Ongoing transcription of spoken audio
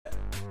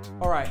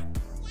Alright.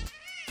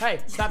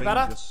 Hey, is that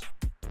better?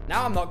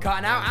 Now I'm not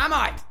cutting out, am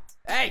I?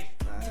 Hey!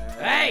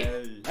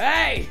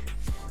 Hey!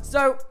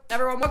 So,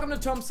 everyone, welcome to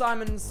ᴛᴜᴛᴄ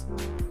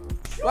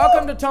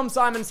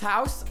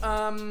house.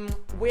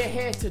 We're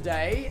here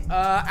today,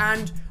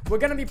 and we're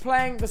gonna be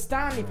playing the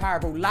Stanley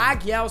Parable.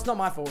 Lag? Yeah, it's not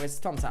my fault, it's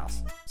Tom's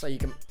house. So you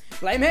can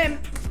blame him.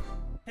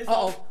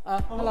 Hello?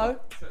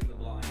 Shutting the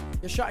blind.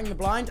 You're shutting the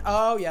blind?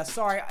 Oh, yeah,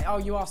 sorry. Oh,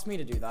 you asked me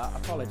to do that.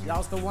 Apologies. That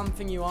was the one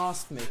thing you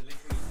asked me.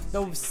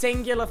 The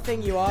singular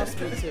thing you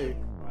asked me to.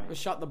 Was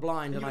shut the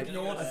blind, and I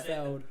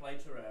failed.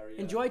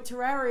 Enjoy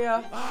Terraria.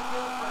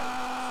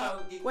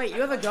 Wait, you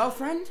have a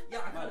girlfriend? Yeah,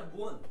 I kind of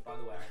won, by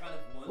the way. I kind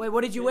of won. Wait,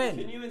 what did you win?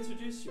 Can you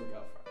introduce your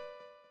girlfriend?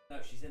 No,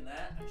 she's in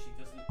there, and she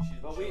doesn't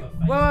show her face.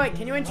 Wait,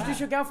 can you introduce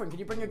your girlfriend? Can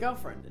you bring your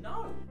girlfriend?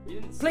 No.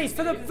 Please,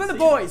 for the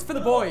boys, for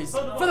the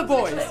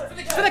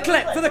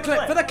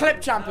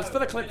clip champers, for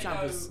the clip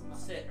champers.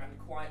 Sit and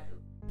quiet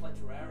play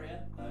Terraria,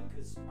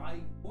 because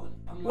I won.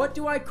 What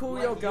do I call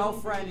your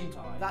girlfriend?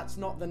 That's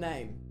not the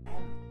name.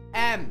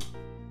 M.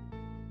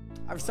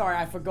 I'm sorry,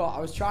 I forgot. I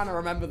was trying to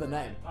remember the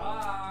name.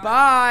 Bye.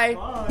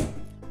 Bye.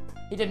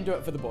 He didn't do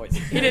it for the boys.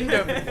 He didn't do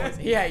it for the boys.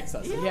 He hates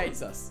us. He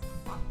hates us.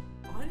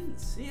 I didn't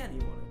see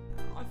anyone.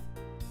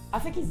 I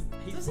think he's.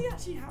 Does he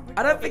actually have a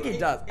I don't think he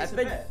does. I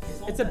think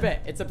it's a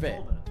bit. it's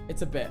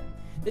a bit.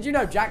 Did you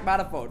know Jack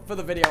Manifold for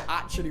the video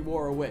actually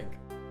wore a wig?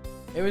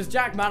 It was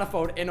Jack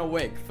Manifold in a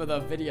wig for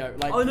the video.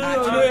 Like, oh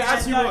no, it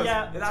actually was.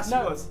 Yeah. It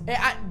actually was.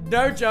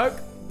 No joke.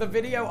 The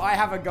video I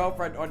have a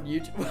girlfriend on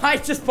YouTube. I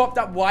just popped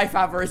up wife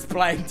Haver is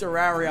playing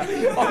Terraria.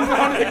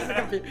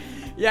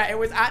 Yeah, it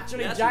was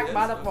actually Jack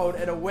Manifold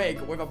in a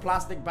wig with a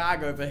plastic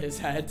bag over his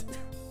head.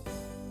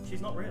 She's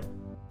not real.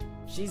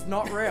 She's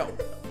not real.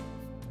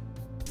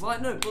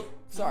 Like, no, but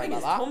sorry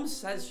about that. that. Tom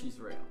says she's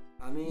real.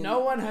 I mean, no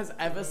one has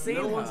ever seen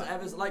her. No one's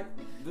ever like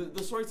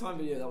the story time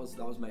video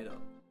that was made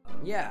up.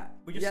 Yeah,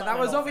 that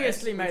was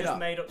obviously made up. We just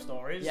made up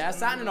stories. Yeah,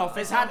 sat in an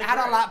office, had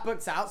our lap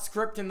books out,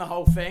 scripting the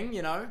whole thing,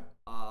 you know.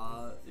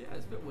 Yeah,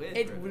 it's a bit weird.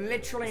 It's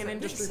literally an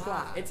industry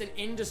plant. It's an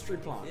industry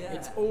plant. Yeah.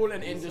 It's all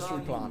an industry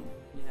plant.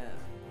 Yeah.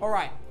 All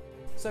right.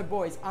 So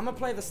boys, I'm gonna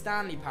play the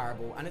Stanley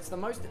Parable, and it's the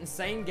most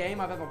insane game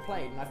I've ever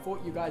played, and I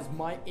thought you guys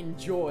might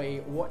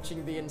enjoy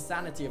watching the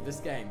insanity of this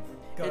game.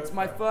 It's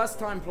my first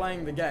time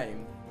playing the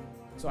game,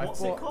 so I thought.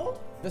 What's it called?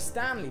 The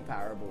Stanley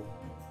Parable,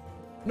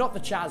 not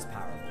the Chaz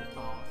Parable.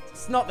 Oh.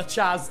 It's not the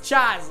Chaz.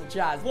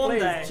 Chaz. One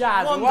Please, day.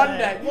 Chaz. One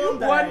day.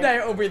 One day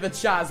it'll be the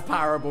Chaz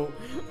Parable.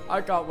 I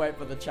can't wait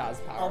for the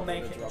Chaz Parable. I'll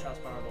make it the Chaz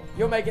Parable.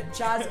 You'll make it,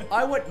 Chaz.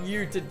 I want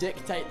you to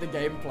dictate the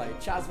gameplay.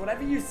 Chaz,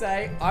 whatever you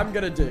say, I'm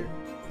gonna do.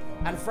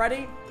 And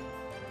Freddy?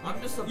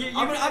 I'm just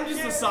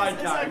a side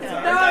character.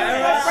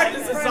 No,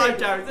 Freddy's a side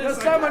character. You're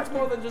so much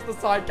more than just a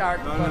side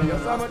character, Freddy. You're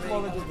so much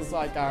more than just a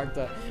side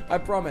character. I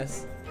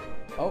promise.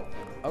 Oh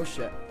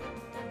shit.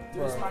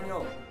 Do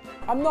Espanol.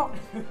 I'm not,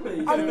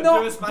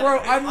 bro.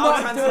 I'm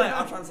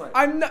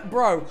not,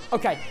 bro.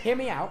 Okay, hear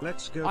me out.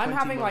 I'm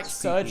having like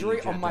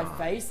surgery on my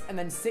face, and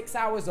then 6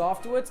 hours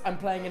afterwards, I'm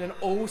playing in an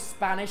all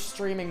Spanish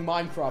streaming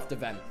Minecraft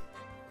event.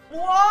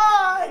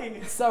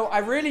 Why? So I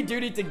really do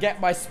need to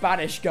get my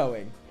Spanish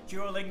going.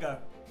 Duolingo.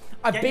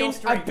 I've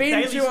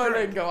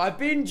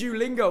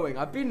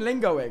been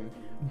lingoing,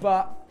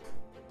 but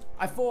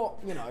I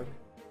thought,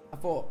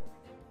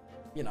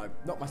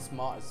 not my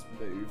smartest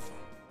move.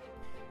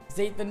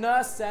 See, the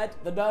nurse said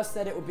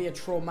it would be a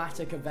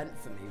traumatic event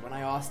for me when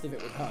I asked if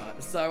it would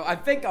hurt. So I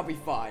think I'll be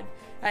fine.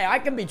 Hey, I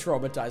can be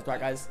traumatized, right,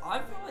 guys? I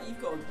feel like you've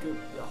got a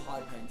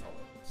high pain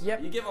tolerance.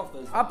 Yep. You give off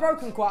those. I've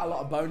broken quite a lot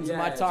of bones in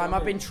my time.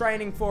 I've been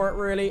training for it,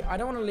 really. I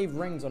don't want to leave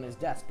rings on his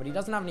desk, but he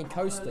doesn't have any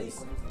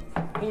coasters.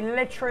 He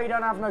literally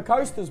don't have no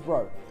coasters,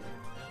 bro.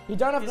 He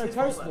don't have no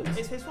coasters.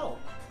 It's his fault.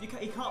 He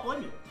can't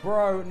blame you.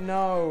 Bro,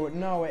 no,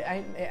 it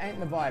ain't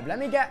the vibe. Let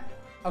me get.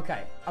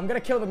 Okay, I'm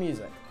gonna kill the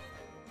music.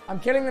 I'm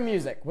killing the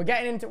music. We're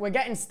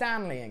getting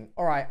Stanleying.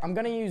 All right, I'm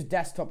gonna use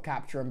desktop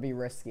capture and be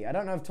risky. I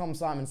don't know if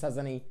ᴛᴜᴛᴄ has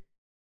any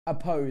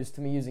opposed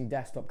to me using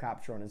desktop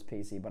capture on his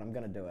PC, but I'm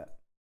gonna do it.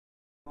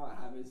 Might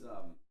have his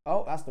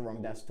Oh, that's the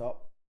wrong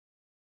desktop.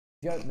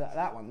 Go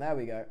that one. There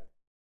we go.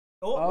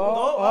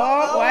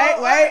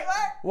 Wait.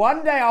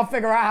 One day I'll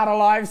figure out how to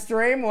live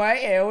stream.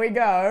 Wait, here we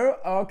go.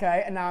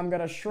 Okay, and now I'm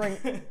gonna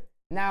shrink.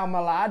 Now, my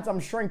lads, I'm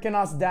shrinking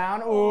us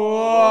down. Ooh.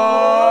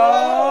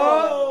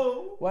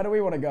 Where do we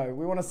want to go?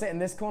 We want to sit in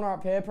this corner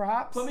up here,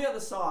 perhaps? Put me at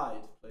the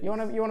side. Please. You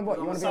want to what?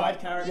 You want to be like?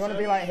 Character. You want to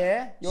be like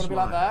here? You want to be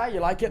like there? You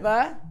like it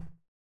there?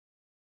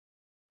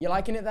 You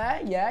liking it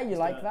there? Yeah, you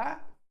like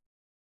that?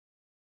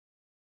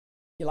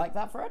 You like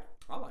that, Fred?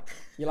 I like it.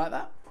 You like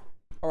that?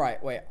 All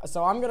right, wait.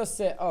 So I'm gonna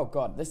sit. Oh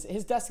God,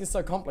 his desk is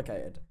so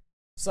complicated.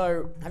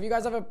 So have you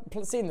guys ever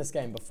seen this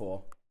game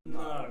before?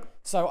 No.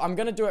 So I'm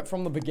gonna do it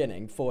from the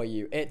beginning for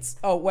you. It's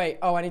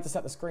I need to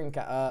set the screen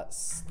cap.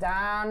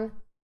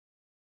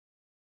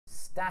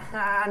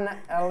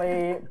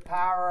 Stanley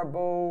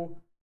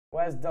Parable.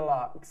 Where's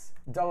Deluxe?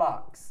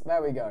 Deluxe.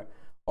 There we go.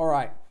 All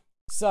right.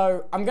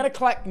 So I'm gonna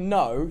collect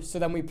no, so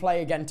then we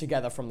play again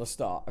together from the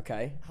start.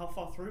 Okay. How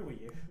far through were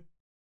you?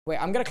 Wait,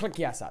 I'm gonna click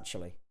yes.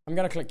 Actually, I'm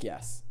gonna click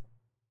yes.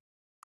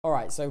 All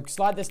right, so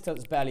slide this till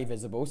it's barely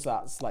visible, so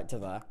that's like to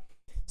there.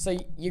 So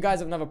you guys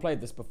have never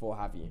played this before,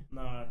 have you?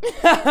 No.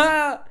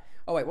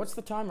 Oh wait, what's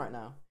the time right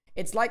now?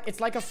 It's like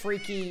a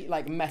freaky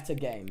like meta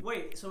game.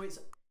 Wait, so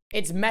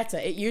It's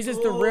meta. It uses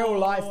the real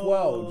life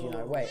world, you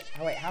know. Wait,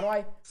 how do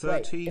I?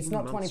 Wait, it's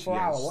not 24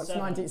 hour. What's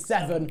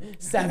 97?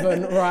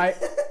 7, right?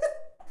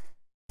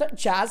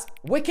 Chaz,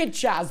 wicked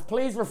Chaz,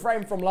 please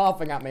refrain from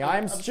laughing at me. I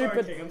am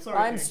stupid. Sorry, King, I'm sorry,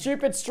 I am King.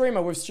 stupid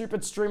streamer with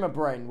stupid streamer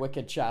brain.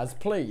 Wicked Chaz,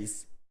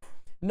 please.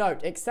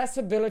 Note: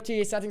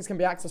 accessibility settings can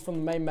be accessed from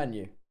the main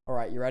menu. All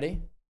right, you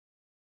ready?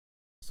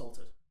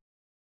 salted.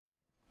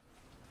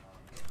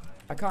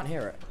 I can't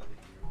hear it.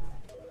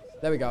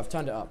 There we go. I've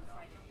turned it up.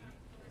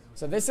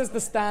 So this is the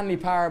Stanley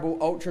Parable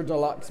Ultra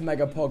Deluxe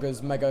Mega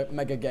Poggers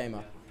Mega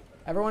Gamer.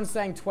 Everyone's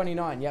saying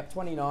 29. Yep,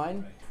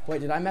 29.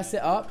 Wait, did I mess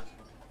it up?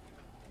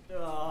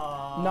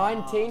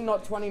 19,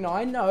 not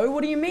 29? No,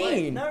 what do you mean?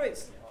 Wait, no,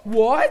 it's...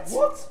 What?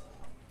 What?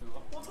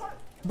 What's that?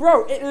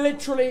 Bro, it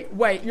literally...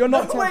 Wait, you're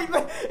not... Wait,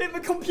 the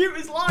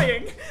computer's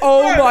lying.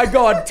 Oh Bro. my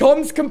god,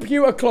 Tom's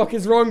computer clock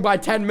is wrong by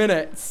 10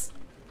 minutes.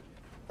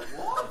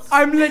 What?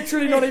 I'm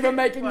literally not even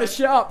making this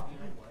shit up.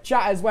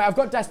 Chatters, wait, I've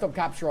got desktop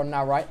capture on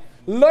now, right?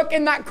 Look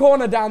in that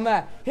corner down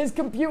there. His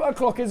computer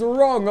clock is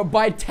wrong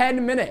by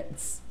 10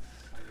 minutes.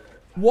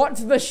 What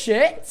the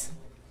shit?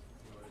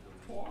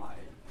 Why?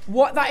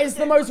 What? That is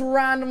the most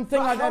random thing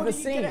I've ever How do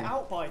you seen. get it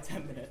out by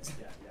 10 minutes?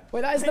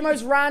 Wait, that is the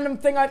most random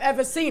thing I've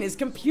ever seen. His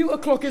computer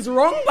clock is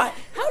wrong by...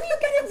 How do you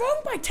get it wrong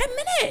by 10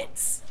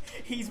 minutes?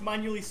 He's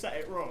manually set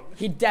it wrong.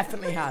 He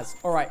definitely has.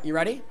 All right, you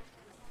ready?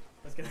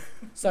 Let's go.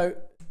 So,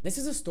 this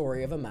is a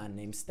story of a man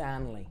named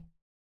Stanley.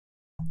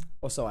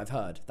 Or so I've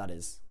heard, that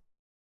is.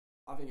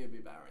 I think it'd be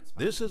better in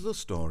Spanish. This is the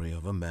story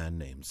of a man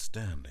named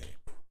Stanley.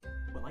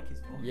 Well, like his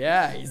voice.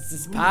 Yeah, he's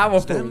just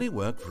powerful. Stanley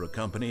worked for a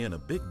company in a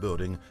big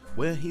building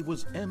where he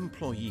was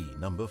employee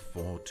number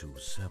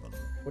 427.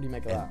 What do you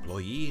make of that?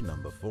 Employee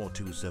number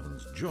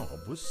 427's job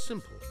was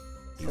simple.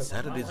 He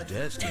sat at his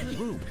desk in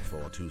room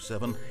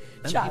 427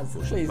 and Chaz, he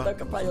pushed please don't buttons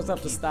compare on the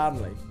yourself to keyboard.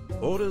 Stanley.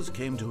 Orders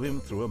came to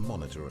him through a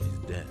monitor on his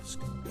desk,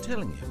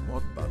 telling him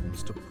what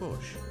buttons to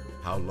push,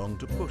 how long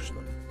to push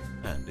them,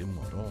 and in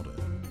what order.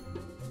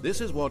 This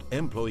is what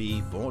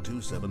employee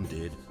 427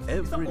 did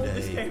every all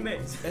this day, game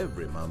is?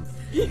 every month.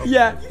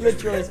 Yeah,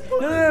 literally.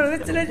 No,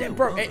 listen,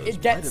 bro, it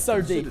gets so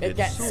deep. It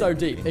gets so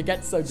deep. It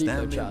gets so deep,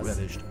 though, Stanley Chaz.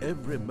 relished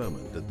every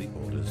moment that the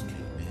orders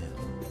came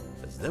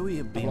in, as though he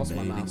had been lost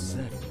my made mouse.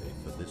 exactly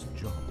for this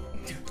job.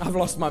 I've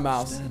lost my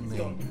mouse.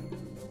 Stanley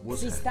was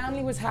See, happy.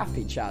 Stanley was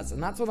happy, Chaz,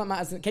 and that's all that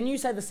matters. Can you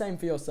say the same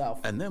for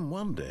yourself? And then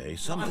one day,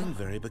 something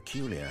very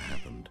peculiar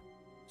happened.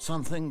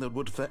 Something that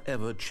would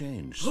forever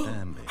change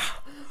Stanley.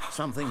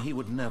 Something he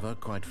would never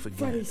quite forget.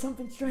 Freddie,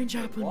 something strange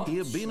happened. He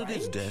had been at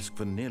his desk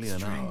for nearly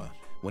an hour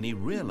when he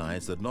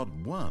realized that not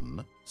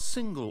one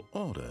single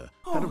order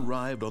had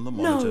arrived on the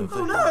monitor for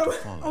him to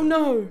follow. Oh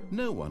no!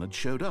 No one had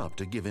showed up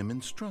to give him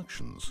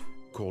instructions,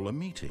 call a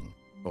meeting,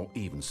 or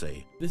even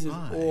say This is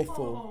hi.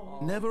 awful.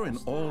 Never in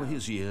all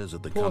his years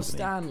at the Poor company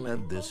Stanley.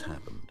 had this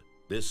happened.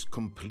 This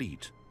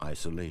complete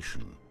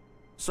isolation.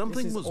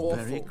 Something is was awful.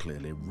 very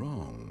clearly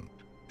wrong.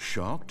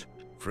 Shocked, is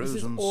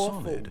frozen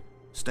awful. solid,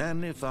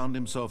 Stanley found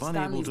himself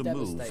unable Stanley's to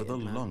move for devastated, the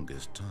man.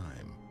 longest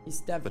time.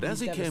 He's But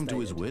as he came to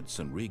his devastated. wits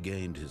and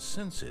regained his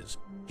senses,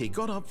 he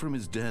got up from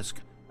his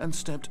desk and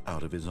stepped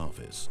out of his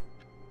office.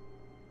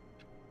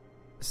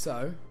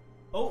 So,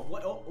 Oh,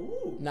 what? Oh,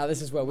 ooh. now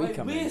this is where we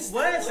come in. Where's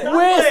We're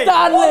Stanley?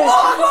 Stanley!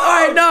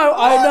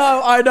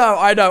 I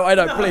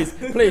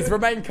know. Please,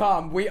 remain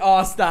calm. We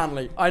are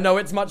Stanley. I know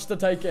it's much to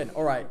take in.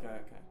 All right. Okay.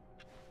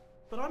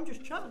 But I'm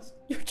just Chaz.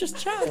 You're just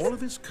Chaz. All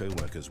of his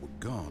co-workers were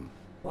gone.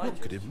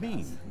 What could it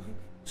mean?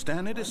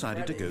 Stanley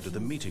decided to go to the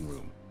meeting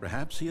room.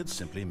 Perhaps he had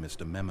simply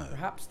missed a memo.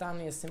 Perhaps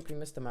Stanley has simply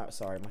missed him out.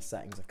 Sorry, my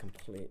settings are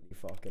completely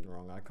fucking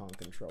wrong. I can't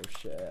control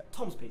shit.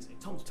 Tom's PC.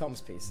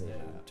 Tom's PC.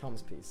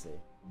 Tom's PC.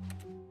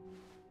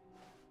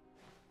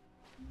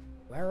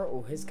 Where are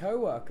all his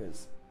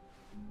co-workers?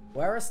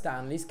 Where are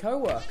Stanley's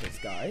co-workers,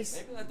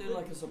 guys? Maybe they're doing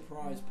like a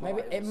surprise party.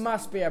 Maybe or it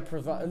must be a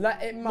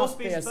it must Must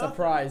be be a his birthday.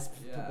 surprise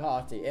Yeah.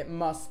 party. It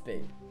must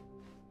be.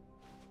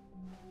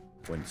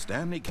 When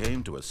Stanley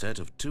came to a set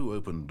of 2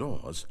 open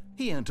doors,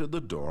 he entered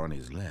the door on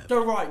his left.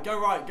 Go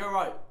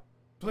right.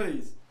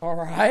 Please. All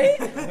right.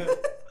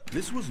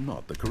 This was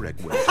not the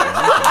correct way to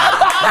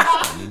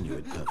enter. Stanley knew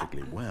it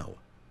perfectly well.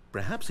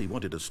 Perhaps he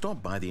wanted to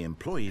stop by the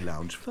employee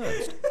lounge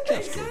first,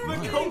 just to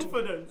admire it.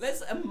 Confidence.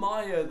 Let's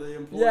admire the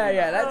employee.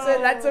 Yeah. That's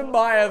it. Let's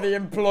admire the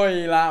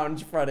employee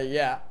lounge, Freddie.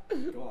 Yeah.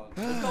 Go on.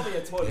 There's got to be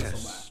a toilet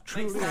Yes,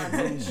 truly a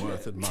room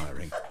worth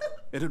admiring.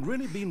 It had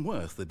really been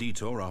worth the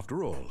detour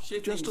after all,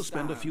 Shitting just to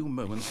spend a Stan. few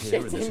moments here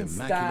in this Shitting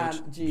immaculate,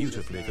 Stan. Jesus,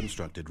 beautifully man.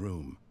 constructed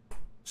room.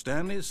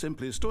 Stanley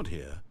simply stood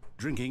here,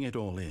 drinking it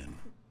all in.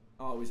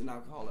 Oh, he's an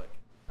alcoholic.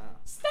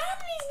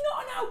 Stanley's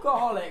not an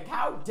alcoholic.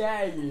 How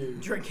dare you?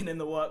 Drinking in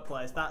the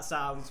workplace. That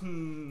sounds.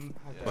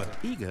 But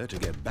eager to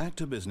get back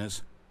to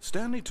business,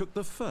 Stanley took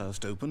the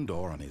first open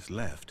door on his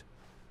left.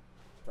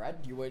 Fred,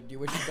 you wish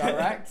to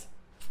direct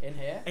in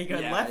here? Are you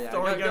going Yeah, left yeah,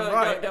 or are you go- going go-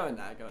 right? Go in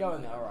there. Go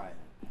in there. All right.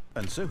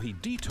 And so he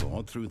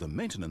detoured through the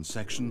maintenance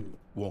section,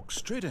 walked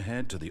straight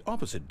ahead to the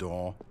opposite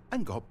door,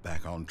 and got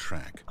back on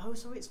track. Oh,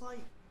 so it's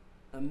like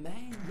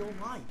Amazing. your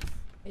life.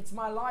 It's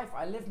my life.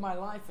 I live my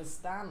life as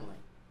Stanley.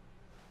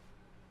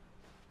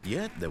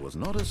 Yet there was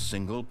not a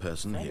single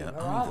person here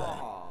Where are either.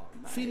 Oh,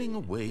 man. Feeling a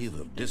wave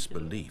of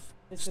disbelief,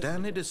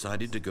 Stanley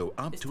decided to go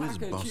up It's to his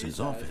Taco boss's Tuesday as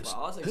office,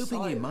 well. I was hoping he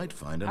excited. might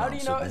find an How do you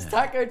answer know it's there.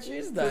 Taco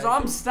Tuesday? Because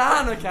I'm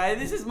Stan, okay?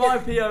 This is my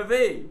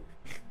POV.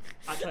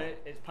 Actually,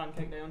 it's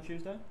pancake day on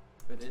Tuesday.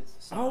 It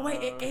is. Oh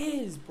wait, it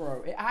is,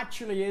 bro. It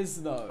actually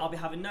is though. I'll be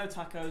having no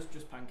tacos,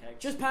 just pancakes.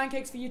 Just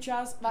pancakes for you,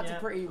 Chaz? That's a Yeah.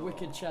 pretty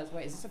wicked Chaz.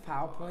 Wait, is this a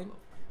PowerPoint?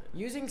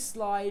 Using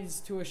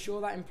slides to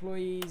assure that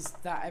employees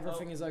that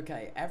everything is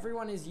okay.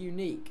 Everyone is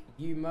unique.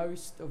 You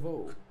most of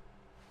all.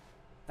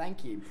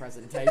 Thank you,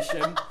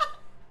 presentation.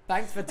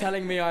 Thanks for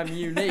telling me I'm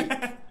unique.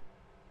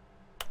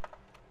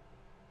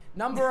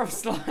 Number of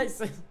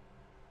slides.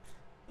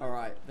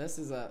 Alright, this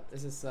is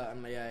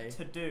certainly a...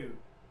 To do.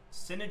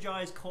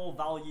 Synergize core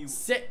value.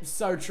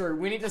 So true.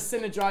 We need to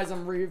synergize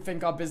and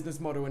rethink our business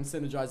model and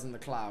synergize in the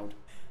cloud.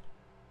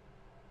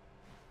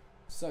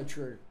 So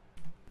true.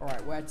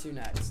 Alright, where to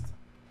next?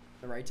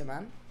 Narrator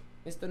man?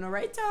 Mr.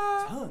 Narrator!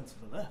 Turn to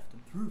the left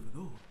and through the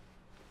door.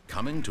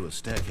 Coming to a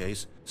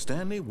staircase,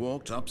 Stanley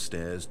walked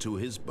upstairs to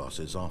his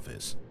boss's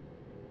office.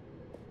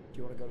 Do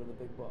you want to go to the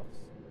big boss?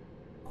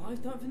 I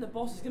don't think the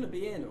boss is going to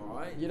be in,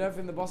 alright? You don't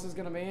think the boss is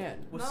going to be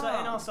in? We're Nah.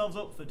 setting ourselves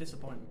up for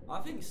disappointment. I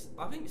think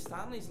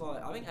Stanley's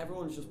like, I think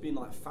everyone's just been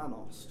like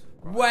Thanos.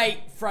 Wait,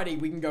 Freddy,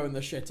 we can go in the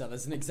shitter.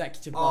 There's an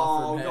executive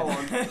Oh, bathroom go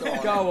here. on, go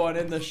on. Go on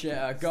in the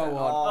shitter. Go on.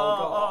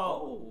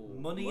 Oh.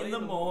 Money in the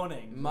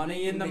morning.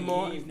 Money in the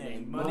morning.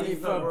 evening. Money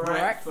for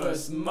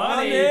breakfast.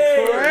 Money,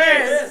 Money.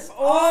 Chris.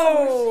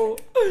 Oh.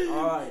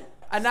 Alright.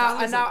 And now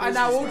Stanley's a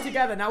all businessman.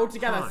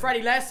 together. Fine.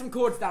 Freddie, lay some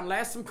chords down.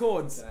 Lay some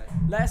chords. Okay.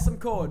 Lay some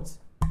chords.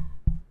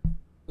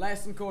 Lay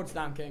some chords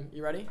down, King.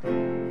 You ready?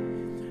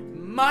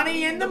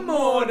 Money in the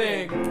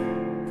morning.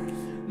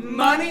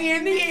 Money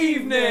in the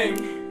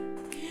evening.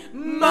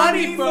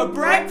 Money for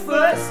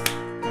breakfast.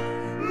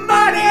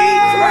 Money,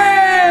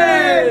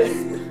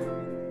 Chris.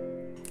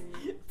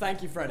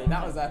 Thank you, Freddie.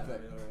 That was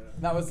epic.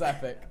 That was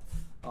epic.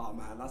 Oh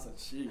man, that's a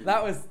cheat.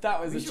 That was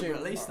we a should tune.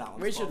 release that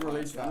one. We should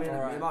release that. I mean,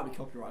 Alright. it might be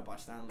copyrighted by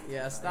Stanley.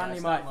 Yeah, Okay.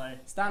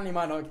 Stanley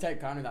might not take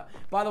kindly that.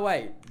 By the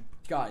way,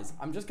 guys,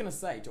 I'm just gonna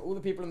say to all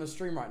the people in the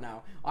stream right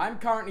now, I'm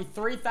currently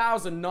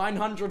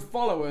 3,900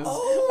 followers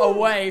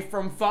away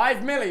from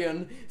 5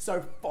 million.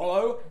 So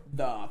follow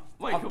the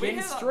Wait, can we fucking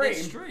hit that stream.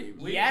 this stream?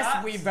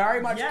 Yes, we very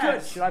much yes.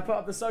 could. Should I put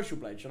up the social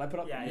blade? Should I put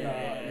up? Yeah, no,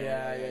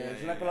 yeah.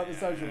 Should I put up the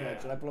social blade?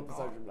 Should I put up the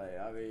social blade?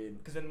 I mean.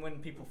 Because then when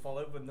people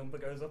follow, the number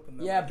goes up and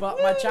they're Yeah, like,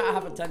 but my chat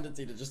have a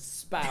tendency to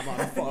just spam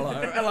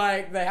unfollow.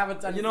 Like they have a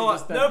tendency. You know what?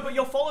 Just to, no, but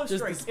your follow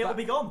Just streak, the it'll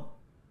be gone.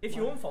 If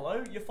you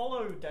unfollow, your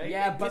follow date.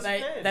 Yeah, it but they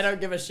disappears.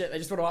 don't give a shit. They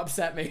just want to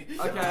upset me.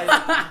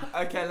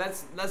 Okay,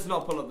 let's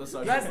not pull up the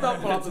social. Let's not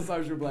pull up the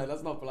social blade.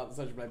 Let's not pull up the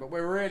social blade. But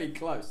we're really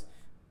close.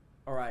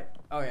 All right.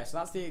 Oh yeah. So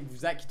that's the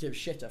executive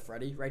shitter,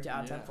 Freddie. Rate it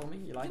out of 10 for me.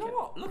 You like You know it?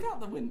 what? Look out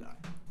the window.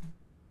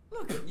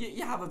 Look,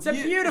 you have a. It's a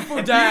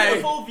beautiful day.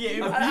 Beautiful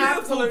view. A An beautiful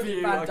absolute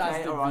view.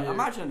 fantastic Okay, all right. view.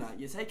 Imagine that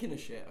you're taking a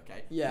shit.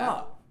 Okay. Yeah.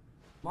 But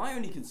my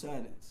only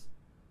concern is,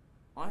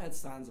 I had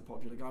Stan's a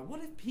popular guy.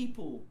 What if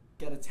people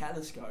get a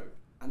telescope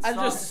and start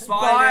just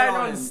spying spying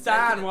in on him,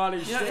 Stan taking it- while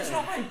he's You know, it's shitting.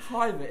 not very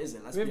private, is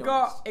it? Let's We've be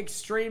got honest.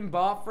 extreme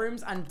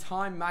bathrooms and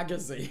Time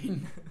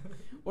magazine.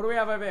 What do we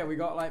have over here? We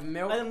got like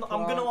milk. And I'm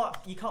gonna plant- like,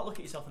 you can't look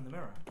at yourself in the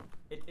mirror.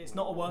 It's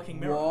not a working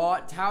mirror.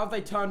 What? How have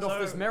they turned off So-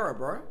 this mirror,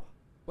 bro?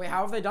 Wait,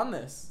 how have they done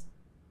this?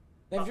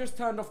 They've just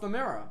turned off the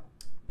mirror.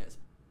 Yes.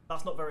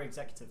 That's not very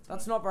executive.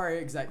 That's not very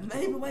executive.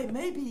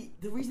 Maybe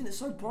the reason it's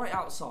so bright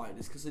outside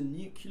is because a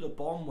nuclear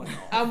bomb went off.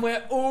 And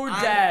we're all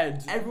And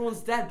dead.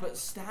 Everyone's dead, but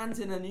Stan's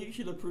in a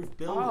nuclear-proof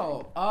building.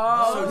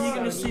 Oh. So he's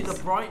gonna so see the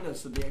he's-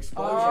 brightness of the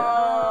explosion.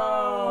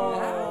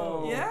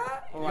 Oh. Yeah.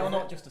 All You're right.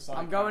 not just a side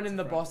I'm going in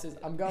the character, boss's.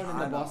 I'm going in I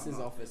the know, boss's I'm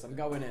not. office. I'm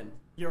going in.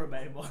 You're a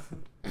Mabel.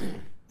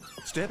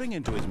 Stepping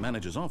into his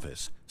manager's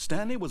office,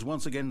 Stanley was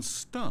once again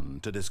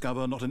stunned to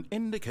discover not an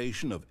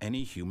indication of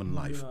any human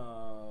life.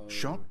 No.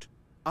 Shocked,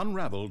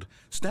 unraveled,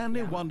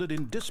 Stanley wondered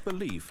in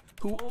disbelief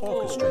who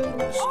orchestrated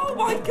this. Oh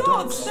my What God,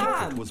 dark secret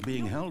Stan! was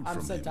being held I'm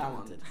from so him.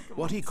 talented.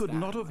 What he could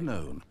not have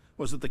known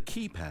was that the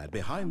keypad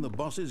behind the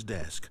boss's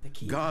desk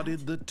keypad?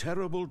 guarded the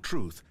terrible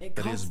truth It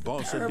that guards his the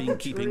boss had been terrible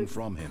keeping truth.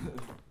 from him.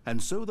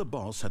 And so the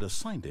boss had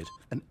assigned it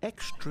an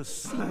extra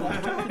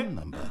secret pin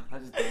number, I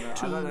just don't know. I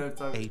don't know if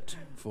that-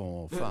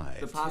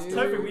 2845. The past Two-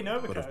 Toby, we know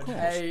the But of code. course,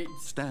 8,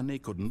 Stanley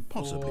couldn't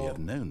possibly 4, have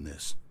known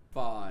this.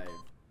 5.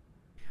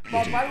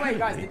 Well, by the way,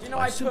 guys, did you know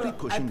By I simply put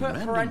pushing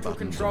random parental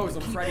buttons controls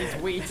on on the Freddy's keypad,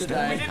 Wii We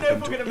today? didn't know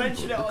if we were gonna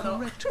mention it or the not.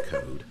 correct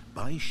code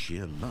by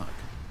sheer luck.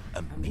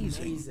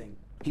 Amazing. Amazing.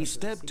 He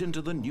stepped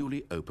into the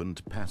newly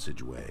opened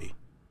passageway.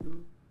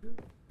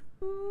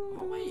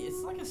 Oh wait,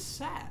 it's like a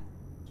set.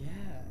 Yeah.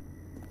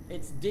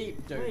 It's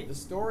deep, dude. Wait. The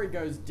story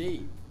goes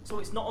deep. So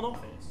it's not an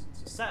office.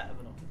 It's a set of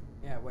an office.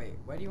 Yeah, wait.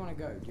 Where do you want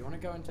to go? Do you want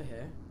to go into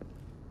here?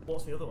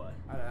 What's the other way?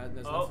 I don't know.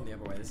 There's Oh. nothing the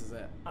other way. This is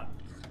it. Ah.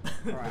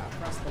 Alright, I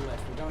pressed the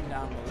lift. We're going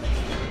down the lift.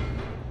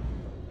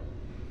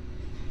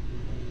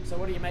 So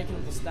what are you making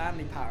of the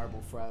Stanley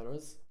parable,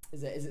 Frouders?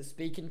 Is it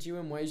speaking to you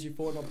in ways you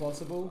thought not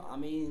possible? I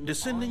mean...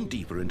 Descending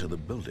deeper into the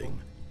building,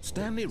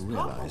 Stanley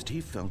realized he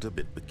felt a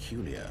bit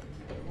peculiar.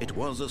 It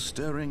was a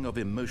stirring of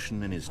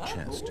emotion in his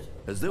chest,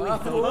 as though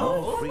he felt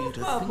more free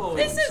to think.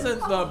 This isn't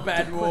the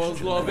Bed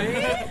Wars lobby!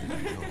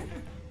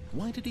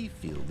 Why did he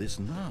feel this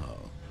now,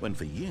 when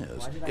for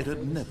years it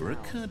had never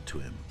occurred to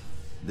him?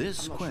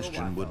 This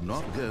question would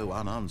not go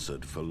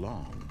unanswered for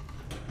long.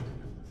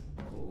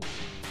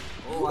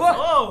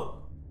 Whoa!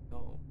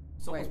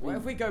 Wait, what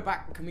if we go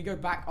back? Can we go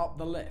back up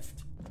the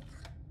lift?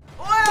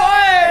 Hey!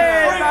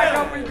 Back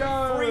up we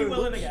go! Free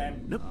will in the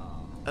game.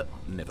 Nope.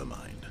 Never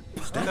mind.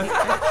 Stanley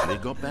actually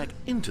got back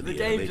into the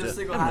game elevator just and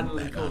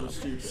single-handedly went back called up. us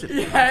stupid. Sit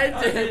Yeah,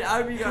 it did.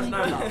 I hope you guys know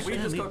Why that. did We just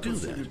Stanley got do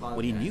considered by that the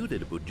when he game. knew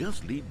that it would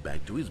just lead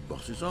back to his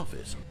boss's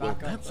office? Well,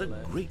 Back up that's the a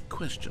lift. great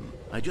question.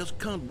 I just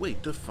can't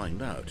wait to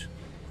find out.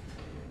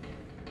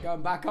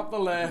 Going back up the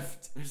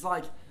lift. It's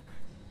like...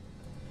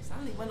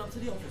 Stanley went up to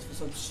the office for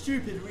some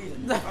stupid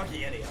reason. You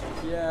fucking idiot.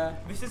 Yeah.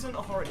 This isn't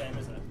a horror game,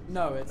 is it?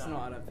 No, it's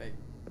not, I don't think.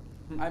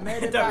 I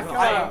made it Don't back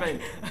lie. up.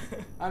 think.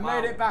 I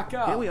made it back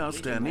up. Here we are, We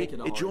can Stanley. make it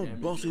a It's your horror game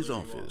if boss's you really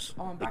want. office.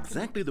 Oh, I'm back to-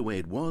 Exactly the way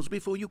it was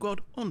before you got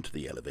onto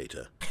the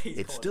elevator.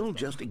 It's still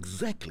just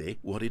exactly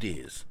what it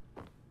is.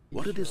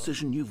 What a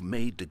decision you've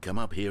made to come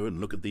up here and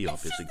look at the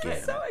office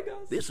again.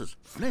 This has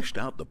fleshed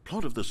out the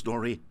plot of the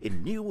story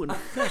in new and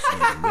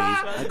fascinating ways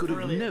I could have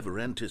brilliant. never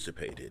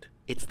anticipated.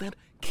 It's that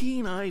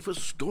keen eye for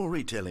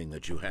storytelling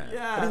that you have.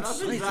 Yeah, An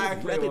that's incisive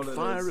exactly rapid what it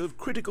fire is. of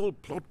critical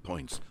plot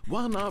points,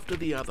 one after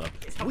the other,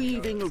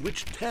 weaving a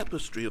rich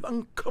tapestry of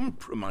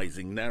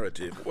uncompromising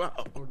narrative.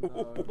 Wow.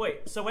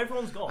 Wait, so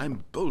everyone's gone?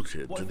 I'm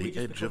bolted What to if we the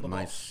just edge become of the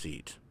my boss?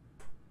 seat.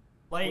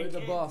 Like, We're the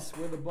boss.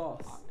 We're the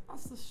boss.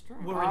 That's the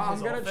strength. We're in I'm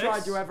his gonna office. try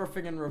to do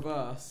everything in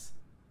reverse.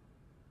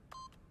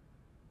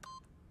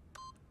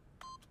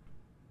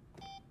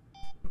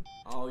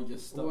 Oh, you're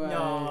stuck. Wait.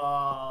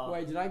 No.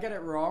 Wait, did I get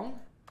it wrong?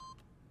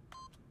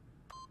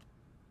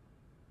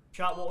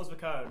 Chat, what was the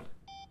code?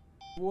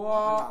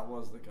 What? That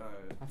was the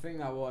code. I think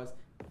that was.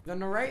 The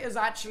narrator's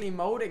actually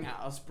molding at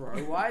us, bro.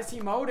 Why is he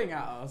molding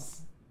at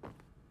us?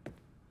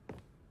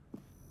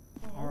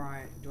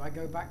 Alright, do I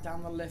go back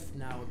down the lift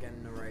now again,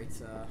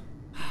 narrator?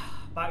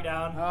 Back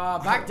down.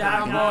 Back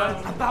down,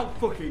 boys. About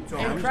fucking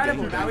time.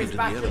 Incredible, Getting now he's into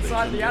back elevator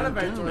inside and the down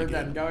elevator again,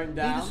 again. going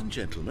down. Ladies and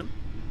gentlemen,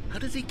 how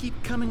does he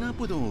keep coming up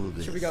with all of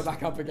this? Should we go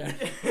back up again?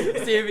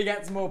 See if he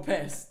gets more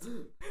pissed.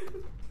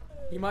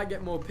 He might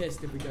get more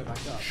pissed if we go back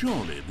up.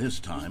 Surely this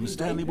time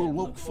Stanley will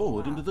walk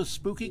forward into the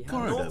spooky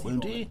corridor,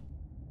 won't he?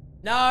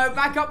 No,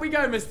 back up we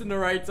go, Mr.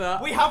 Narrator.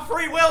 We have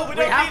free will. We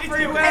don't have need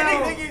free to do will.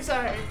 anything you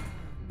say.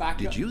 Back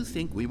Did up. you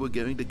think we were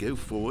going to go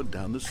forward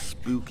down the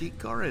spooky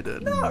corridor?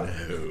 No.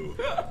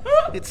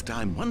 It's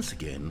time once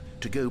again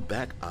to go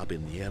back up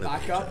in the elevator.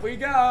 Back up we I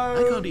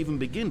go. can't even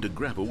begin to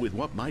grapple with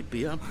what might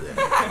be up there.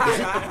 Is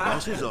it the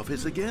boss's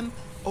office again?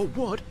 Or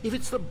what if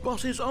it's the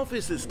boss's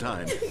office this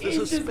time? The He's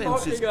just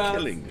suspense is mocking us.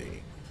 killing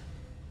me.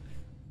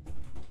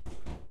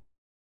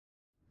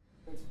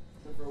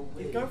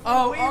 He's going for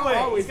Oh,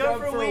 a wee-wee. he's going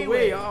for a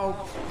wee.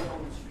 Oh.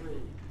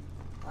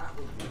 That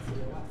would be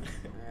TOS.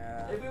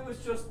 Yeah. If it was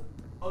just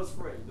us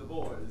three, the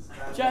boys.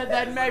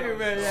 Then maybe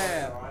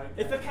yeah.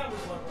 If the cameras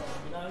weren't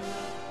wrong, you know.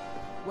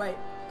 Wait,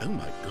 Oh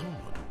my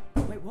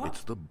god. wait, what?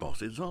 It's the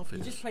boss's He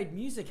office. just played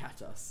music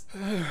at us.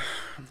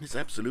 This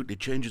absolutely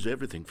changes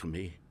everything for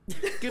me.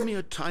 Give me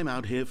a time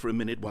out here for a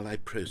minute while I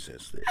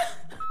process this.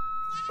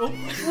 What?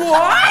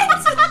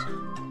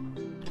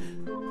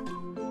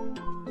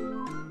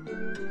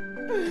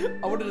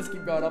 I want to just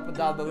keep going up and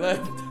down the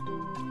lift.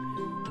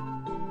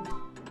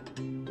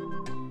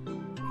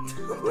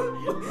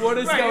 What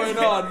is going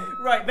on?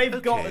 Right,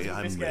 they've got Okay, us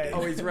I'm with this ready. game.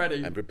 Oh, he's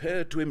ready. I'm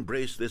prepared to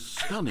embrace this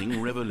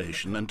stunning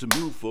revelation and to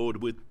move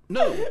forward with...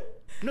 No!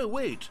 No,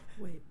 wait!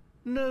 Wait.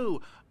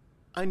 No!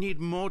 I need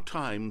more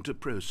time to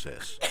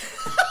process.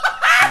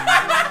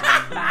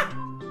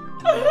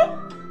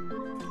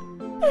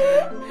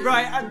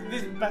 Right, and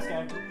this is best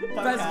game.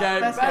 Best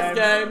game, best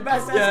game,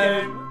 best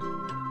game.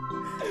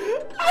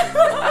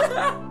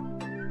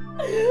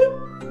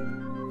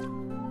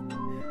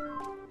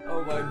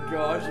 Oh my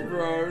gosh,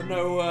 bro,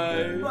 no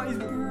way. That is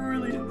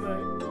brilliant,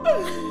 mate.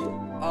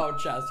 Oh,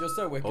 Chaz, you're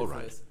so wicked All for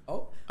right. this.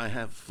 Oh, I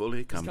have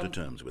fully come to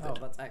terms with oh, it.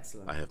 that's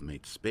excellent. I have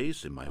made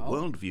space in my Oh,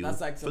 worldview that's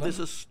for excellent. this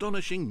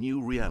astonishing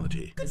new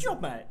reality. Good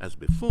job, mate. As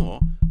before,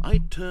 I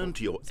turn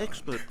to your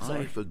expert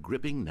eye for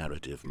gripping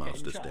narrative,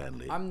 Master try.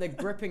 Stanley. I'm the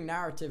gripping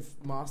narrative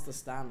Master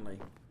Stanley.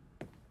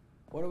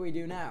 What do we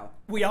do now?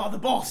 We are the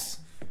boss.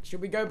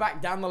 Should we go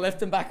back down the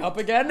lift and back up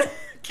again?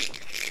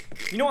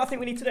 You know what I think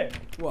we need to do?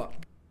 What?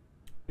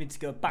 We need to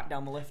go back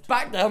down the lift.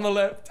 Back down the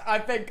lift. I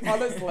think,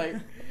 honestly,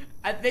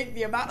 I think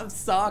the amount of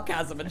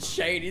sarcasm and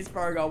shade he's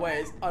throwing our way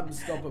is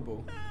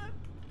unstoppable.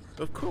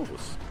 Of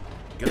course.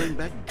 going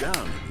back down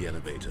to the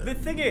elevator. The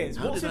thing is,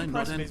 How what's did I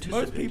not impressive is most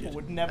anticipate people it?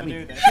 would never I mean,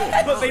 do this. sure,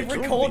 But now they've it's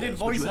recorded obvious,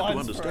 voice but you have to lines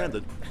for understand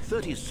it. that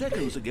 30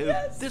 seconds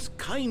ago, this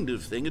kind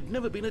of thing had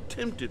never been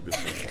attempted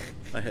before.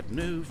 I had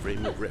no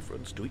frame of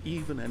reference to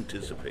even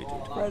anticipate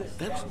it.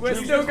 That's We're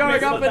just still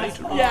going up what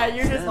and yeah,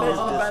 you just missed the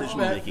best decision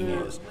bit. making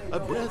is a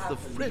breath of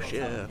fresh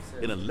air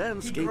in a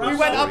landscape. We of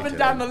went up and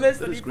down the storytelling list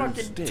that and has he grown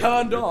fucking stale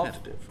turned and off.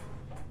 repetitive.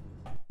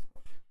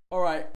 All right.